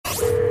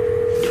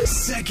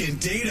Second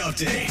date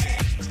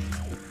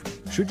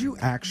update. Should you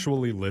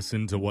actually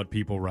listen to what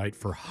people write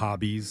for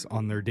hobbies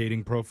on their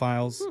dating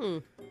profiles?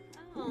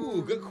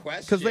 Ooh, good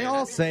question. Because they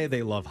all say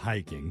they love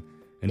hiking.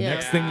 And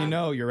next thing you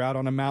know, you're out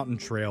on a mountain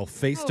trail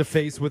face to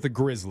face with a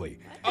grizzly.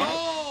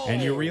 Oh!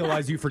 And you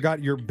realize you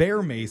forgot your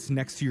bear mace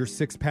next to your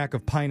 6-pack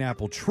of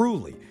Pineapple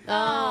Truly.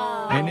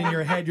 Oh. And in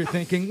your head, you're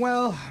thinking,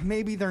 well,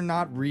 maybe they're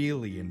not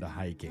really into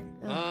hiking.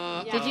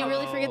 Did you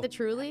really forget the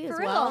Truly as For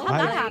real? well? How'd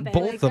that happen?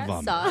 Both of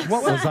them. sucks.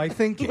 What was I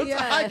thinking? What's a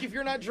hike if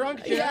you're not drunk,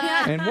 Jeff?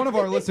 Yeah. And one of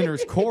our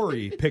listeners,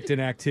 Corey, picked an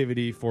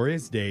activity for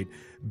his date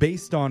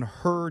based on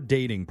her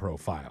dating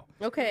profile.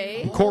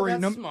 Okay. Corey,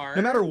 that's no smart.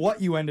 matter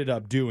what you ended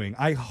up doing,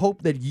 I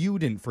hope that you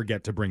didn't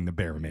forget to bring the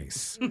bear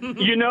mace.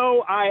 You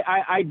know,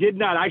 I did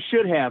not. I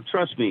should have.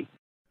 Trust me.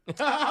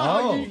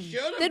 Oh. You should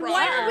have Then brought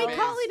why are we bear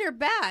calling her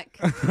back?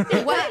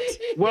 What?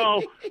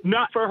 Well,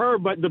 not for her,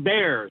 but the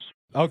Bears.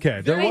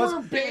 Okay, There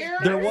were bears?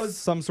 there was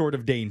some sort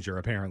of danger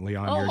apparently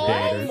on your Oh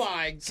date.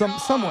 my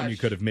gosh. Someone you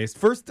could have missed.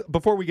 First,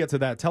 before we get to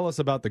that, tell us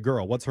about the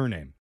girl. What's her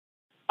name?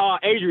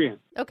 Adrian.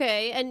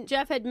 Okay, and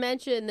Jeff had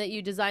mentioned that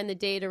you designed the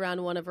date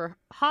around one of her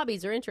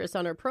hobbies or interests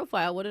on her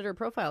profile. What did her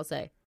profile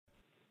say?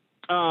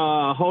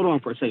 Hold on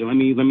for a second. Let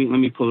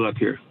me pull it up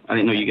here. I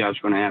didn't know you guys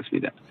were going to ask me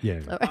that. Yeah.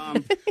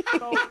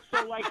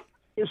 So like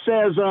it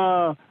says,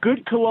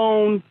 good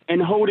cologne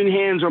and holding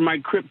hands are my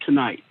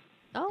kryptonite.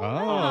 Oh, Oh.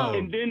 wow.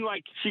 And then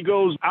like she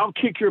goes, I'll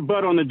kick your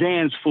butt on the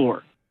dance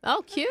floor.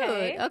 Oh, cute.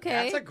 Okay. Okay.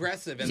 That's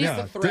aggressive, and Yeah.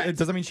 that's a threat.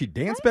 Does that mean she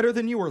dance better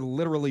than you or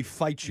literally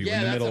fight you in yeah,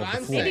 the that's middle what of the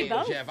I'm floor? saying,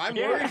 both. Jeff. I'm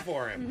worried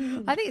for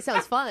him. I think it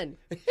sounds fun.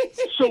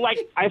 So like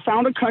I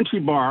found a country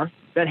bar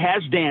that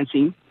has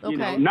dancing. You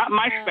know, Okay. not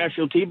my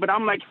specialty, but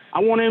I'm like, I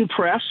want to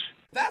impress.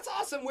 That's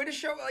awesome. Way to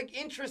show like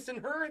interest in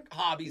her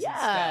hobbies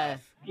Yeah. and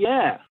stuff.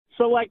 Yeah.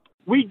 So like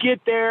we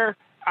get there,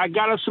 I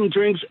got us some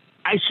drinks.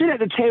 I sit at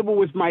the table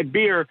with my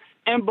beer,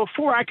 and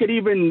before I could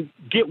even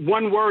get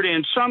one word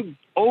in, some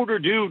older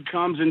dude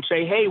comes and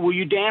say, "Hey, will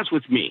you dance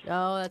with me?"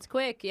 Oh, that's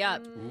quick. Yeah.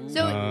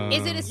 So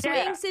is it a swing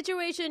Yeah.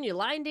 situation? You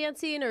line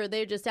dancing, or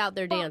they're just out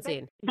there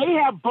dancing? They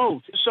have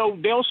both. So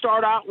they'll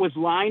start out with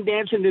line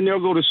dancing, then they'll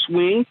go to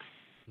swing.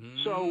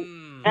 So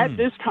at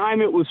this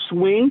time it was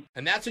swing.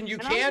 And that's when you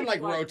And I'm can just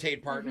like like-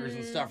 rotate partners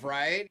and stuff,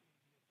 right?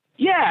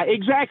 Yeah,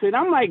 exactly. And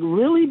I'm like,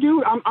 really,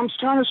 dude? I'm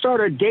trying to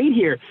start a date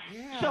here.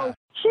 Yeah. So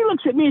she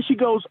looks at me and she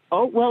goes,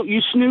 "Oh, well, you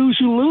snooze,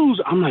 you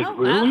lose." I'm like,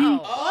 really?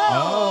 Wow.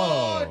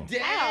 Oh, Oh.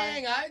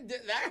 dang.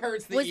 That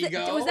hurts the Was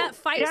ego. was that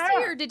feisty,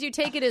 Yeah. or did you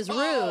take it as rude?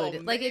 Oh,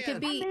 Like it man. could I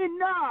be. mean,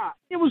 nah.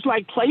 It was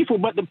like playful,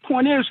 but the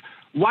point is,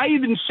 why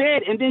even say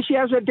it? And then she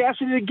has the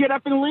audacity to get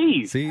up and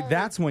leave. See,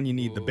 that's when you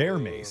need the bear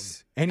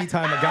mace.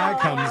 Anytime a guy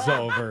comes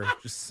over,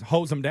 just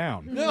hose him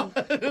down. No,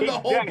 the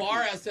whole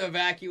bar has to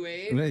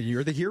evacuate.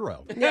 You're the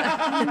hero.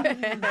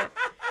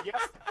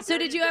 So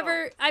did you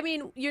ever? I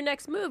mean, your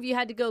next move, you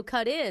had to go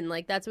cut in.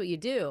 Like that's what you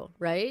do,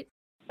 right?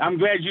 I'm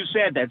glad you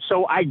said that.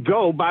 So I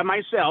go by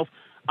myself.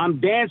 I'm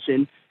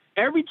dancing.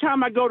 Every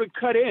time I go to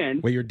cut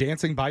in, Wait, you're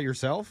dancing by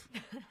yourself?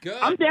 Good.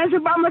 I'm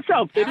dancing by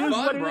myself. It Have is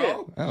fun, what it is.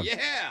 bro. Oh.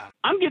 Yeah.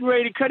 I'm getting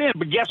ready to cut in,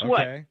 but guess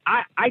what? Okay.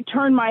 I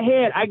turn my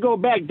head. I go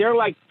back. There are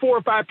like 4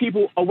 or 5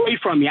 people away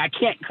from me. I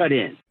can't cut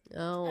in.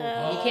 Oh,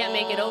 you can't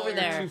make it over You're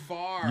there. Too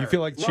far. You feel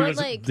like she Or was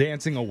like-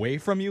 dancing away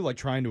from you, like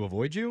trying to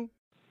avoid you?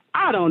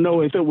 I don't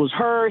know if it was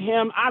her,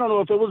 him. I don't know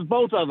if it was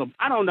both of them.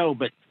 I don't know,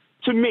 but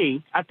to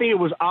me, I think it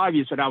was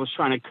obvious that I was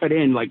trying to cut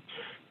in like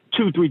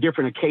 2, 3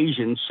 different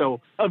occasions.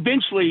 So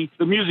eventually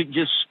the music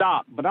just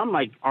stopped. But I'm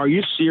like, are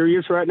you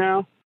serious right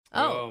now?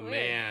 Oh,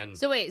 man.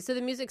 So wait, so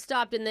the music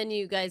stopped and then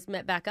you guys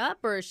met back up,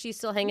 or is she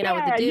still hanging out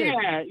with the dude?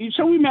 Yeah.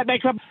 So we met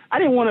back up. I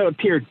didn't want to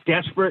appear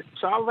desperate.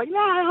 So I was like,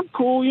 nah, I'm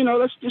cool. You know,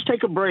 let's just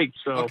take a break.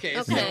 So Okay,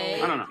 Okay.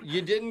 so I don't know.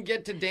 you didn't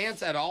get to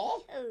dance at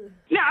all?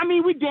 Yeah, I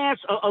mean, we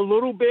danced a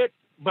little bit,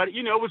 but,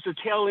 you know, it was the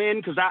tail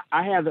end because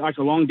I had like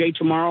a long day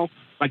tomorrow,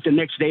 like the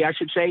next day, I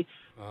should say.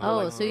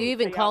 Oh, so you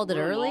even Stay called out it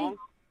real early? long.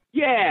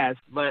 Yes,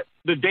 but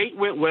the date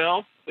went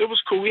well. It was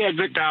cool. We had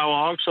good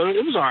dialogue, so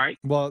it was all right.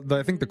 Well,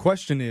 I think the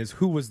question is,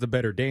 who was the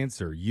better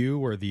dancer, you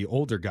or the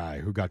older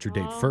guy who got your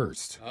date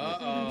first?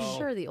 Uh-oh. I'm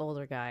sure the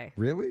older guy.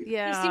 Really?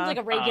 Yeah. He seems like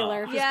a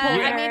regular. Just Yeah,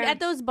 pulling I mean, her. at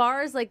those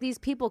bars, like these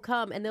people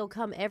come and they'll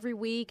come every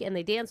week and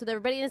they dance with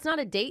everybody. And it's not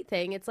a date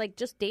thing; it's like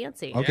just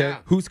dancing. Okay, Yeah.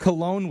 whose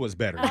cologne was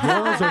better,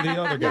 yours or the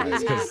other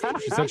guy's? Because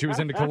she said she was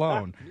into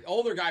cologne. The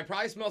older guy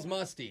probably smells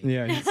musty.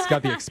 Yeah, he's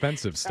got the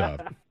expensive stuff.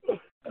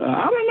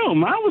 I don't know.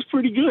 Mine was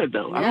pretty good,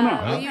 though. I don't know.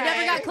 Well, you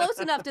never got close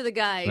enough to the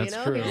guy. That's you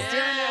know, true. he was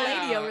stealing your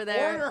lady over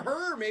there. Or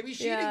her. Maybe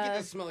she didn't Yeah. get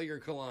to smell your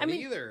cologne I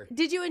mean, either.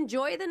 did you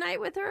enjoy the night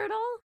with her at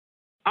all?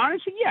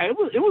 Honestly, yeah, it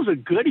was a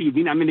good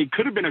evening. I mean, it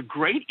could have been a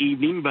great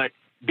evening, but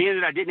being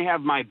that I didn't have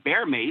my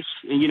bear mace,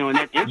 and, you know, and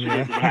that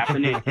incident that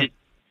happened,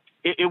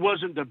 it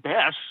wasn't the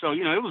best. So,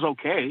 you know, it was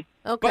okay.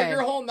 Okay. But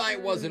your whole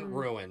night wasn't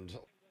ruined.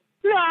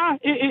 Nah,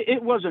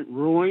 it wasn't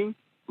ruined.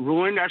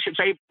 I should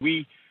say.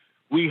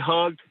 We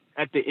hugged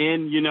at the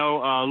end, you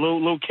know, a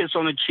little kiss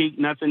on the cheek,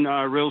 nothing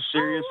real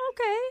serious. Oh,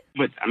 okay.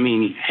 But I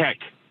mean, heck,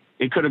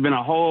 it could have been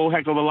a whole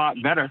heck of a lot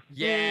better.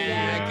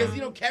 Yeah, because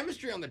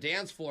chemistry on the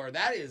dance floor,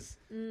 that's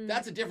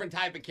a different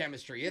type of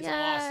chemistry. It's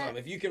awesome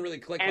if you can really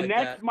click And like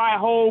that's that. my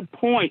whole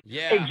point.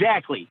 Yeah.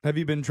 Exactly. Have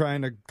you been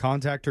trying to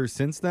contact her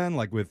since then,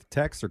 like with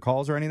texts or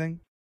calls or anything?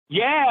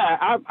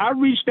 Yeah, I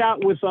reached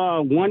out with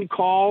one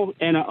call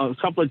and a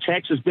couple of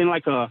texts. It's been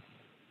like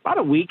about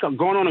a week,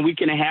 going on a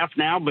week and a half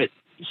now, but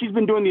she's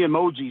been doing the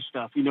emoji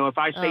stuff. If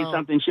I say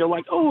something, she'll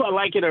like, oh, I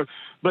like it,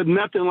 but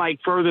nothing like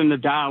further in the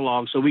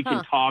dialogue so we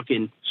can talk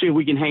and see if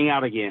we can hang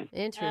out again.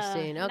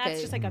 Interesting. And Okay. that's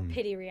just like a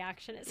pity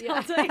reaction, it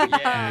sounds like. Yeah.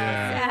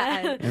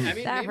 Yeah. I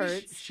mean, That maybe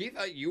hurts. she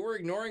thought you were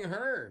ignoring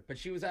her, but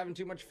she was having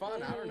too much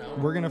fun. I don't know.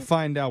 We're going to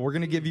find out. We're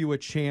going to give you a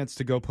chance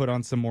to go put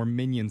on some more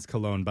Minions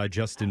cologne by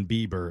Justin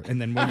Bieber. And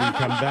then when we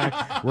come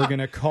back, we're going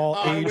to call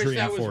I wish Adrian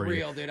that was for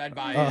real, you. dude. I'd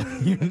buy it.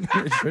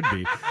 It should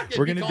be.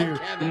 We're going to call do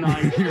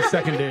Kevin. your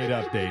second date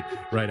update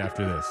right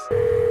after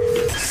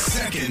this.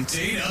 Second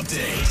date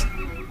update.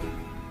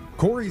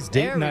 Corey's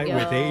date There we night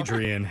with go.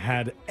 Adrian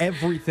had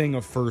everything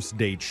a first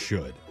date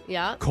should.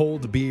 Yeah.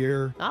 Cold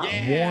beer, Oh.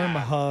 warm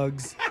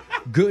hugs,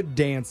 good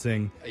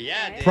dancing.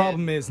 Yeah, it did.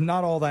 Problem is,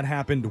 not all that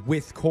happened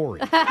with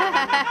Corey.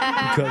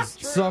 Because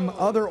some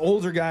other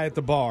older guy at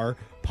the bar,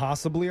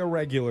 possibly a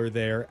regular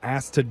there,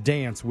 asked to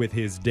dance with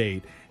his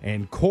date,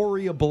 and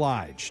Corey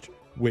obliged,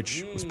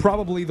 which was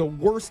probably the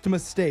worst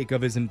mistake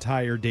of his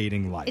entire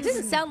dating life. It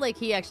doesn't sound like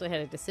he actually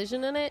had a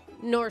decision in it,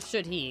 nor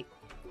should he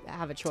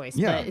have a choice.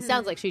 Yeah. But it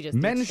sounds like she just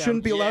Men ditched him.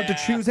 shouldn't be allowed to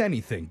Yeah. choose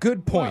anything.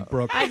 Good point,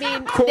 Brooke. I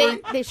mean, Corey,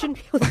 they shouldn't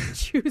be able to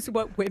choose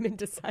what women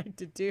decide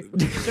to do.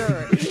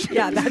 Sure.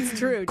 Yeah, that's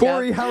true.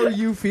 Corey, Jeff. how are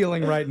you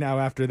feeling right now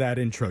after that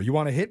intro? You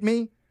want to hit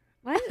me?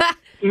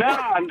 No,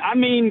 I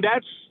mean,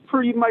 that's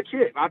pretty much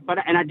it.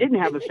 And I didn't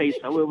have a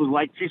say-so. It was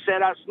like she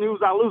said, I snooze,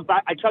 I lose.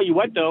 But I tell you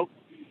what, though,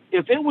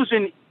 if it was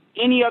in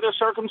any other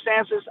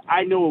circumstances,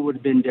 I know it would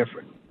have been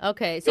different.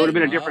 Okay, It so would have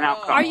been a different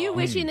outcome. are you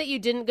wishing that you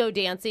didn't go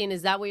dancing?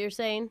 Is that what you're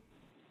saying?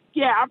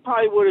 Yeah, I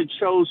probably would have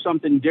chose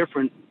something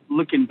different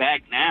looking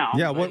back now.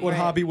 Yeah, what Right.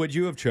 hobby would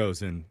you have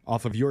chosen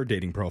off of your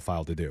dating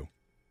profile to do?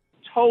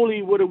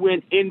 Totally would have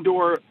went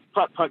indoor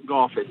putt-putt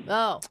golfing.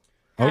 Oh,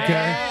 Okay.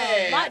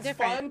 Hey, Lot that's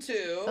different. fun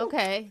too.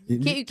 okay. You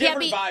can't Different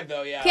be vibe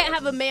though, yeah. can't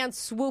have a man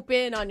swoop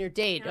in on your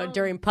date No.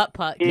 during putt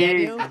putt, can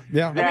you?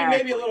 Yeah. I mean,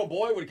 maybe a little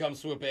boy would come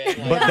swoop in.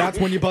 Like, But that's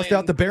when you bust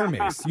out the bear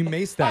mace. You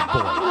mace that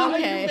boy.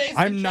 Okay. You face the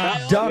I'm not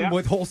child. done Yeah.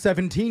 with hole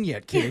 17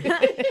 yet, kid.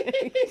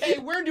 Hey,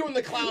 we're doing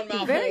the clown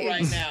mouth Very- hole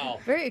right now.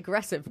 Very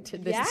aggressive to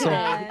this Yeah.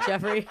 today,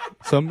 Jeffrey.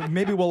 So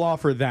maybe we'll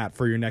offer that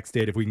for your next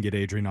date if we can get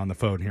Adrian on the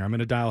phone here. I'm going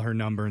to dial her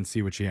number and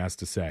see what she has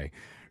to say.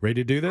 Ready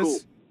to do this? Cool.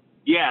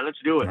 Yeah, let's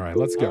do it. All right,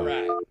 let's go. All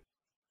right.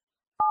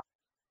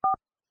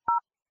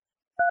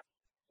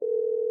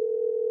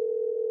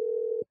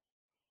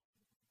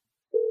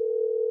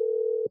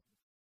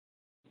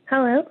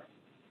 Hello,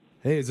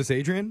 Hey, is this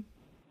Adrian?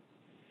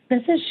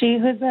 this is she.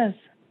 Who's this?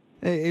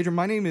 Hey, Adrian,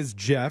 my name is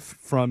Jeff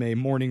from a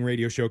morning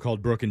radio show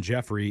called Brooke and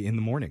Jeffrey in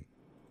the morning.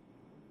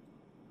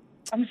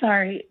 I'm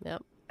sorry.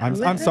 Yep.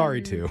 I'm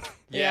sorry, too.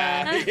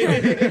 Yeah.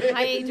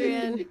 Hi,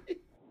 Adrian.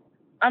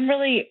 I'm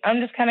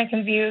just kind of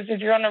confused. If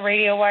you're on the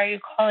radio, why are you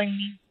calling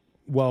me?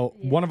 Well,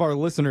 one of our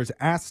listeners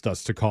asked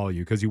us to call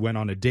you because you went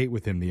on a date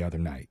with him the other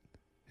night.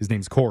 His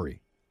name's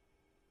Corey.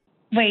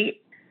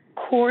 Wait,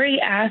 Corey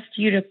asked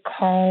you to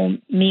call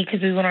me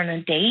because we went on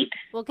a date?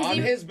 Well, because On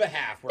he his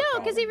behalf, we're no,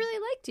 because he calling.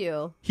 really liked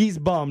you. He's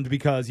bummed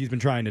because he's been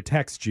trying to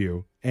text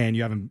you and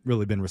you haven't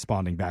really been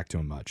responding back to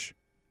him much.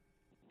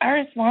 I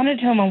responded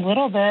to him a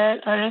little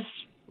bit.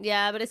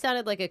 Yeah, but it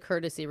sounded like a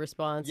courtesy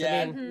response.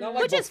 Yeah, I mean, not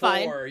like which before. is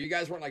fine. You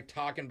guys weren't like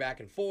talking back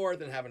and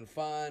forth and having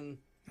fun.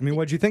 I mean,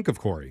 what'd you think of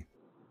Corey?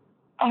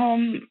 I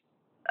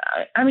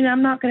mean,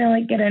 I'm not going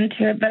to, get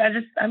into it, but I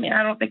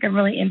don't think I'm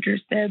really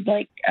interested.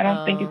 I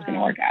don't think it's going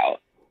to work out.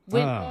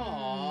 When,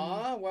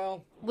 Aw,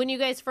 well, when you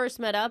guys first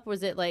met up,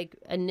 was it like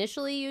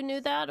initially you knew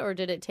that, or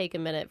did it take a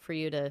minute for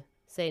you to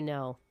say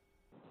no?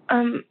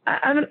 I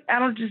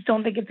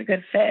don't think it's a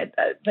good fit.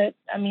 But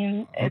I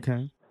mean,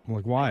 Okay.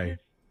 Like, why?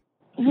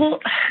 well,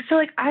 so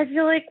I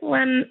feel like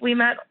when we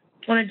met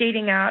on a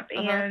dating app,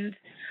 and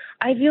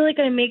I feel like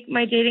I make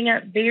my dating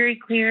app very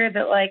clear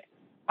that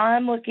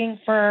I'm looking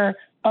for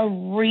a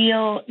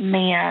real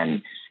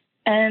man,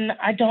 and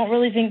I don't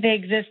really think they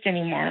exist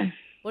anymore.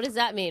 What does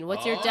that mean?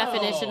 What's your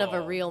definition of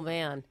a real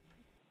man?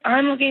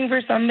 I'm looking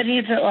for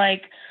somebody that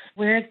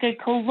wears good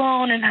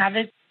cologne and have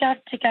his stuff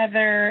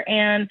together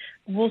and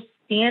will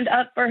stand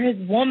up for his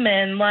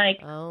woman like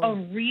a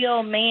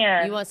real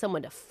man. You want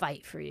someone to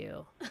fight for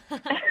you.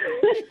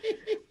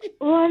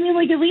 Well, I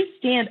mean, at least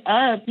stand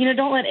up.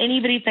 Don't let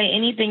anybody say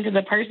anything to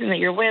the person that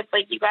you're with.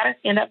 You got to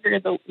stand up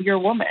for your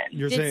woman.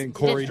 You're Did- saying did-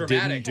 Corey It's didn't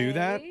dramatic. do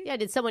that? Yeah,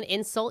 did someone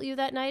insult you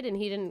that night and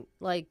he didn't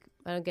I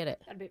don't get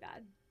it. That'd be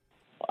bad.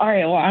 All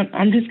right, well,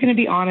 I'm just going to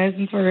be honest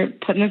since we're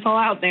putting this all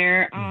out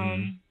there.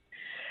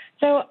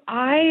 So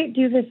I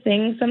do this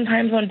thing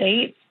sometimes on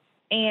dates,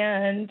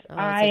 and Oh, it's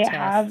a I test.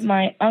 have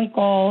my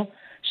uncle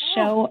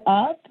show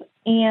up,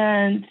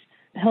 and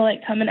he'll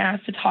like come and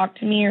ask to talk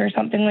to me or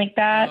something like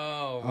that.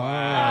 Oh, Oh.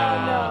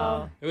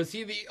 wow. Was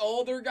he the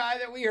older guy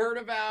that we heard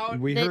about?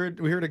 We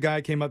heard a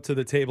guy came up to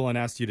the table and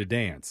asked you to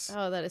dance.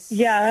 Oh, that is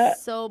Yeah.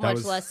 so That much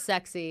was- less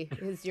sexy.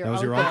 Is your That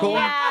was uncle. your uncle?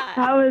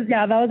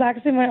 Yeah. That was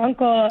actually my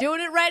uncle.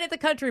 Doing it right at the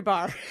country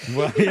bar.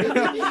 Well,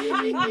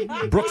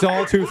 yeah. Brooke's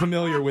all too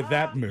familiar with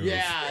that move.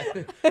 Yeah.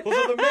 Well,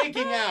 so they're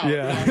making out.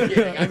 Yeah. No, I'm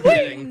kidding. I'm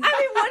kidding. I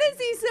mean, what is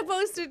he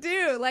supposed to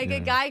do? Like, a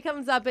guy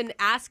comes up and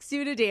asks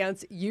you to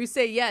dance. You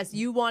say yes.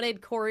 You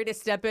wanted Corey to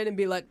step in and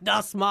be like,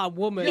 that's my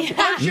woman.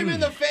 Punch him in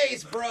the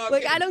face, bro.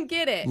 Like, I don't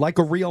get it. Like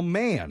a real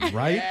man,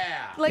 right?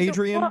 Yeah. Like,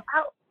 Adrian? Well,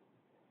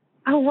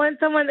 I want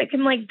someone that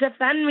can like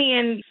defend me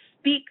and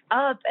speak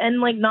up and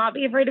like not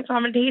be afraid of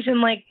confrontation.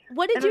 Like,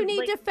 what did and you I'm, need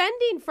like-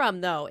 defending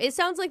from, though? It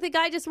sounds like the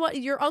guy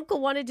your uncle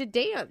wanted to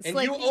dance. And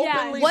like, you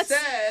openly what's-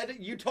 said,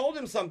 you told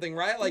him something,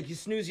 right? Like you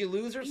snooze, you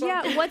lose or something?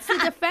 Yeah, what's the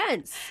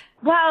defense?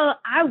 well,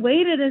 I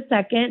waited a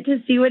second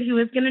to see what he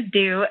was gonna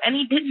do, and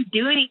he didn't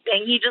do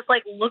anything. He just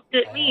like looked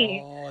at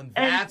me. Oh, and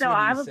And that's so what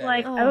he I was said.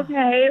 like, Oh.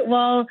 okay,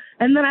 well,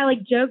 and then I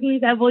like jokingly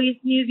said, well, you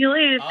snooze, you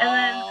lose. And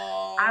then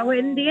Oh. I went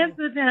and danced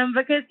with him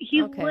because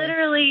he Okay.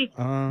 literally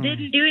Um,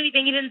 didn't do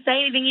anything. He didn't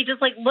say anything. He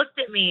just like looked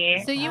at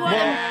me. So you want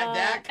Yeah,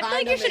 that I feel like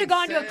kinda you should have makes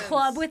gone to a sense.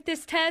 club with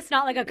this test,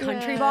 not like a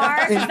country Yeah. bar,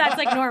 because that's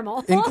like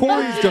normal. In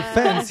Corey's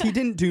defense, he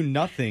didn't do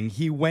nothing.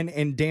 He went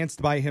and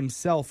danced by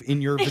himself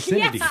in your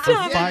vicinity Yeah. for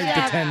Yeah.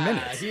 5 to 10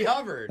 minutes. He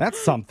hovered.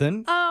 That's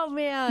something. Oh,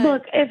 man.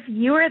 Look, if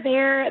you were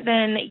there,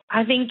 then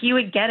I think you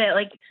would get it.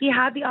 Like, he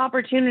had the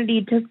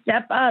opportunity to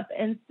step up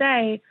and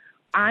say,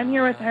 I'm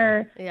here with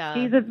her. Yeah.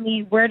 She's with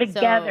me. We're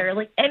together.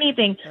 Like,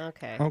 anything.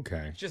 Okay.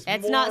 Okay. Just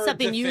It's not more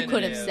something you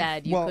could have definitive.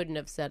 said. You Well- couldn't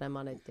have said, I'm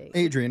on a date.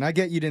 Adrian, I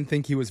get you didn't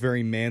think he was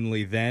very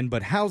manly then,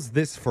 but how's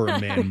this for a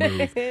man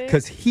move?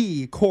 Because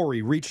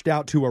Corey, reached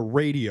out to a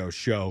radio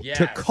show to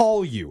Yes.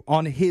 call you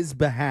on his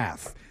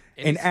behalf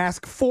and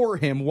ask for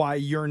him why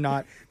you're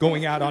not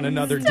going out on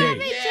another date.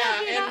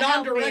 Yeah, You're and not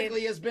helping.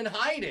 non-directly has been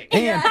hiding.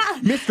 And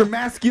Mr.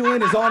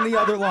 Masculine is on the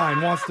other line,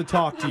 wants to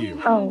talk to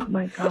you. Oh,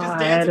 my Just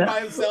dancing by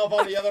God. himself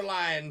on the other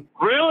line.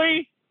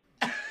 Really?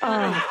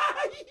 I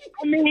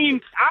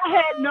mean, I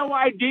had no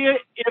idea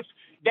if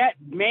that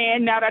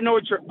man, now that I know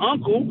it's your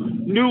uncle,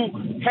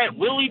 had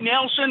Willie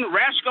Nelson,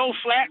 Rasco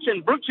Flats,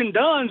 and Brooks and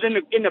Dunn's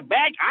in the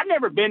back. I've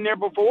never been there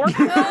before.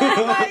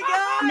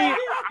 I mean,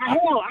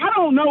 hell, I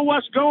don't know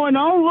what's going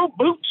on. Little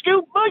boot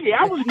scoop boogie.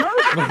 I was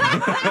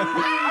nervous.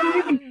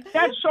 I mean,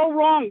 that's so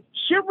wrong.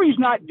 Chivalry's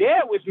not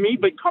dead with me,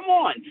 but come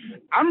on.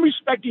 I'm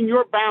respecting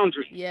your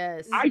boundaries.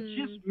 Yes. I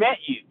just met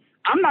you.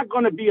 I'm not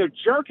going to be a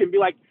jerk and be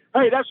like,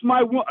 hey, that's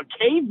my a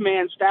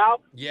caveman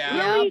style. Yeah.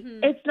 Yeah.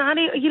 It's not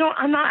even,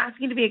 I'm not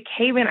asking to be a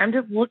caveman. I'm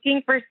just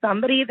looking for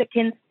somebody that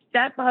can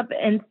step up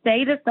and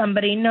say to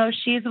somebody, no,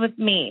 she's with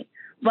me.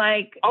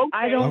 Like,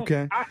 I don't,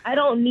 Okay. I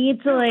don't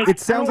need to like. It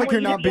sounds like I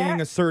you're don't not want you to being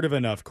get- assertive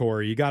enough,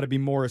 Corey. You got to be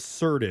more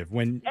assertive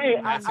when. Hey,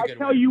 That's a I good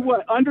tell way to you put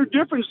what, under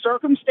different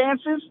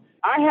circumstances,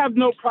 I have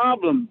no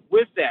problem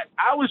with that.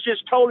 I was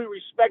just totally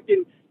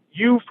respecting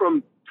you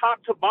from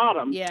top to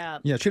bottom. Yeah.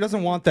 Yeah, she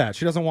doesn't want that.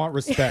 She doesn't want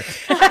respect.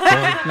 Corey,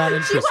 not She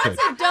interested.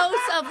 wants a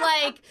dose of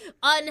like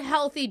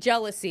unhealthy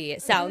jealousy,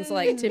 it sounds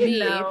like to me.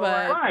 No,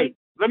 But Right.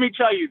 Let me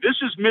tell you, this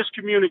is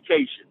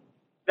miscommunication.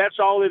 That's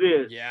all it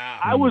is. Yeah.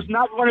 I was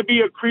not going to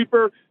be a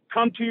creeper,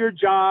 come to your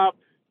job,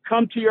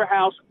 come to your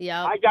house.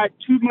 yeah. I got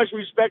too much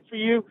respect for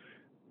you.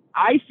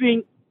 I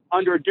think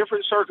under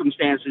different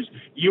circumstances,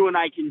 you and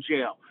I can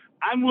gel.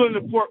 I'm willing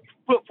to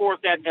put forth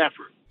that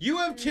effort. You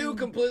have two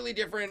completely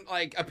different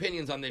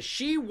opinions on this.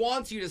 She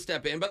wants you to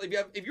step in, but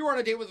if you were on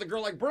a date with a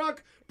girl like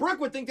Brooke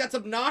would think that's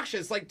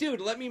obnoxious. Like, dude,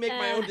 let me make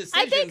my own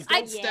decisions.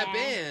 Don't step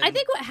in. I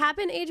think what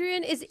happened,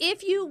 Adrian, is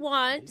if you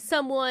want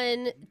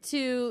someone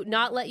to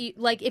not let you,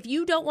 like, if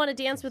you don't want to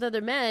dance with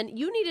other men,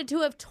 you needed to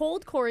have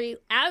told Corey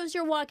as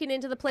you're walking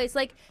into the place,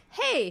 like,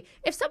 hey,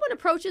 if someone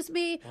approaches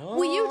me,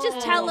 will you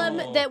just tell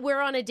him that we're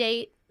on a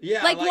date?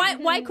 Yeah, Like,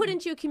 why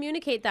couldn't you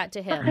communicate that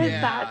to him?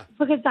 Yeah.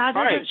 Because that doesn't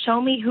Right. show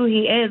me who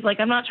he is. Like,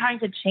 I'm not trying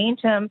to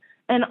change him.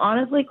 And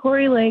honestly,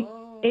 Corey, like,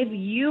 if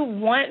you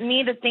want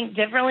me to think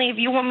differently, if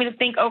you want me to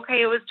think,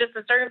 okay, it was just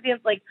a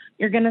circumstance, like,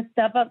 you're going to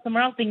step up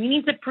somewhere else, then you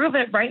need to prove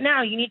it right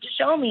now. You need to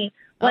show me,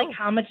 like,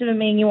 how much of a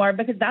man you are,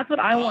 because that's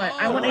what I want.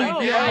 I want to Oh,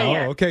 hear yeah.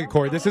 it. Oh, okay,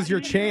 Corey, this is your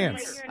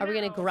chance. Are we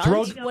going to grunt?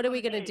 Throw- What are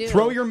we going to do?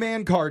 Throw your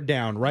man card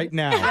down right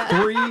now.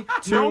 3,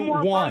 2, No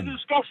more 1.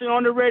 discussion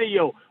on the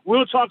radio.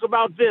 We'll talk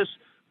about this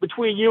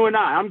between you and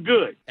I. I'm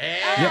good.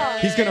 Yeah,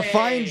 he's going to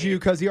find you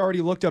because he already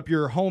looked up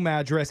your home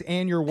address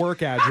and your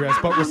work address,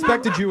 but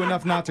respected you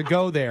enough not to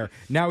go there.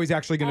 Now he's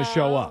actually going to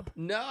show up.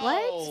 No.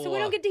 What? So we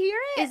don't get to hear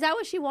it. Is that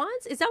what she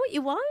wants? Is that what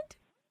you want?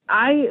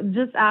 I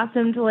just asked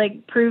him to,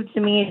 like, prove to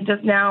me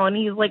just now, and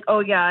he's like, oh,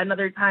 yeah,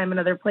 another time,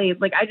 another place.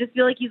 Like, I just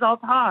feel like he's all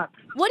talk.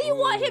 What do you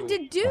want him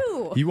to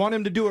do? You want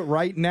him to do it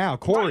right now.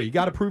 Corey, you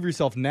got to prove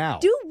yourself now.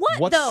 Do what,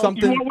 What's though?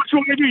 something? What you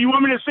want me to do? You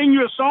want me to sing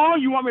you a song?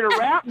 You want me to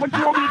rap? What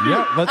you want me to do?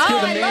 Yeah, let's hear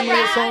Oh, the I love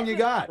manliest that. song you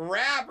got.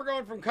 Rap. We're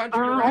going from country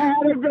to I rap.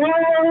 had a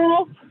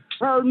girl.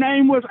 Her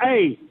name was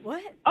A.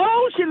 What?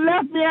 Oh, she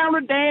left me on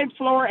the dance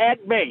floor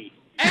at bay.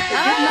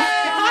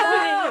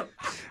 I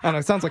don't know.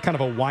 It sounds like kind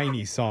of a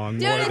whiny song.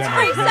 Dude, more it's than a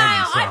freestyle.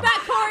 manly I song.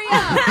 back Corey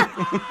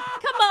up.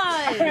 Come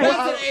on.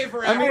 That's an A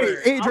for I mean,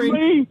 effort.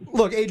 Adrian,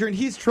 look, Adrian,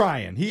 he's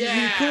trying. He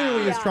Yeah.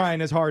 clearly is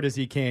trying as hard as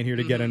he can here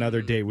to get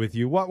another date with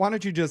you. Why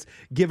don't you just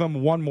give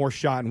him one more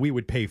shot and we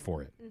would pay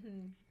for it?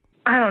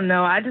 I don't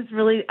know. I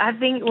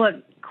think, look,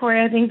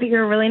 Corey, I think that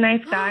you're a really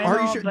nice guy. and Are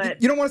you all, sure?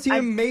 But You don't want to see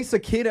him mace a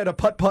kid at a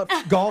putt-putt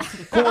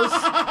golf course?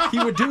 He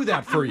would do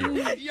that for you.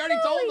 You already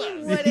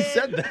told us. He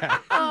said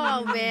that.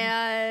 Oh,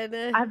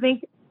 man. I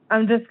think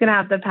I'm just going to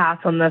have to pass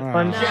on this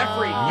one. No.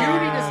 Jeffrey, you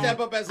need to step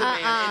up as a man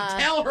and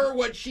tell her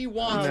what she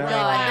wants Oh, right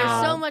God. now.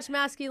 There's so much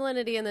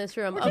masculinity in this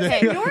room. Okay,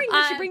 Okay. ignoring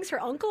that she brings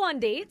her uncle on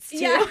dates too.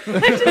 Yeah.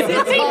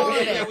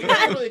 Yeah, we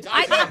can't really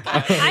talk about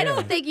that. I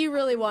don't think you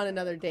really want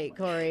another date,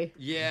 Corey.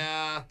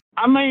 Yeah.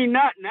 I mean,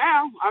 not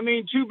now. I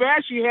mean, too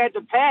bad she had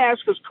to pass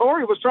because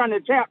Corey was trying to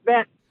tap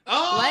that.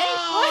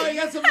 Oh, you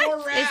got some more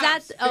raps. Is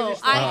that? Oh, Finish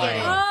the I line. get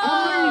it.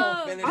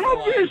 Oh. Finish the I'm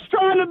line. just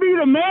trying to be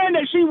the man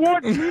that she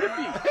wants me to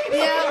be.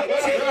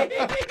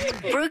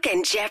 Yeah. Brooke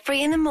and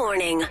Jeffrey in the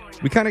morning.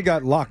 We kind of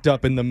got locked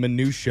up in the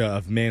minutia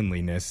of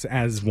manliness,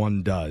 as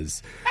one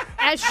does.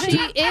 As she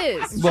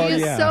is. Well, she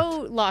is yeah.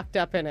 so locked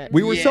up in it.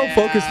 We were so Yeah.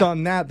 focused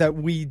on that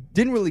we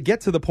didn't really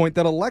get to the point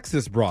that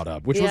Alexis brought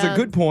up, which was a Yeah.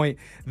 good point,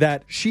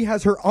 that she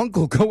has her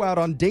uncle go out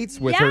on dates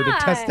with her to Yeah.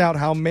 test out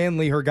how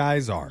manly her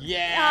guys are.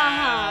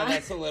 Yeah,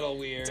 that's a little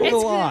weird. It's a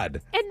little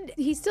odd. And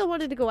he still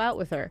wanted to go out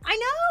with her. I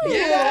know.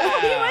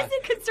 Yeah. He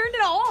wasn't concerned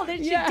at all that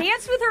she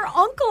danced with her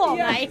uncle all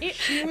night.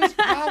 She was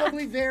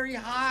probably very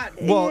hot.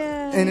 Well,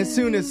 and as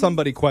soon as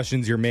somebody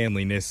questions your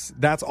manliness,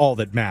 that's all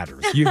that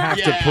matters. You have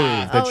to Yeah.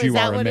 prove that Oh, you is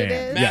that are a what man. it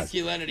is? Yes.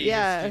 Masculinity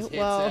Yeah, just hits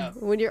well, up.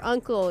 when your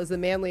uncle is the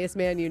manliest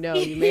man you know,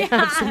 you may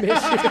have some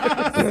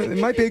issues. It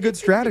might be a good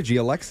strategy.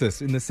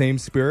 Alexis, in the same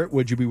spirit,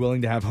 would you be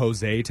willing to have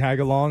Jose tag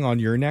along on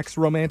your next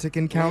romantic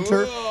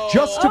encounter? Whoa.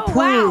 Just to Oh, wow.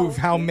 prove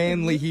how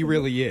manly he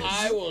really is.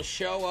 I will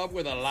show up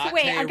with a latte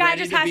Wait, a guy ready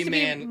just to has be to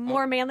man. be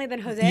more manly than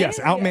Jose? Yes,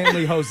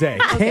 outmanly Jose.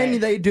 Can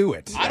they do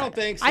it? I don't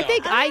think so. I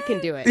think I can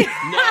do it.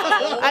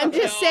 No, I'm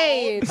just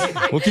saying.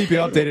 We'll keep you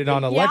updated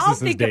on I'll Alexis's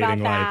think about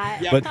dating life. that.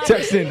 Yep. But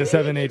text in to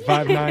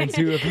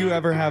 78592. If you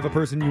ever have a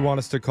person you want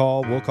us to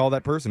call, we'll call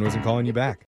that person who isn't calling you back.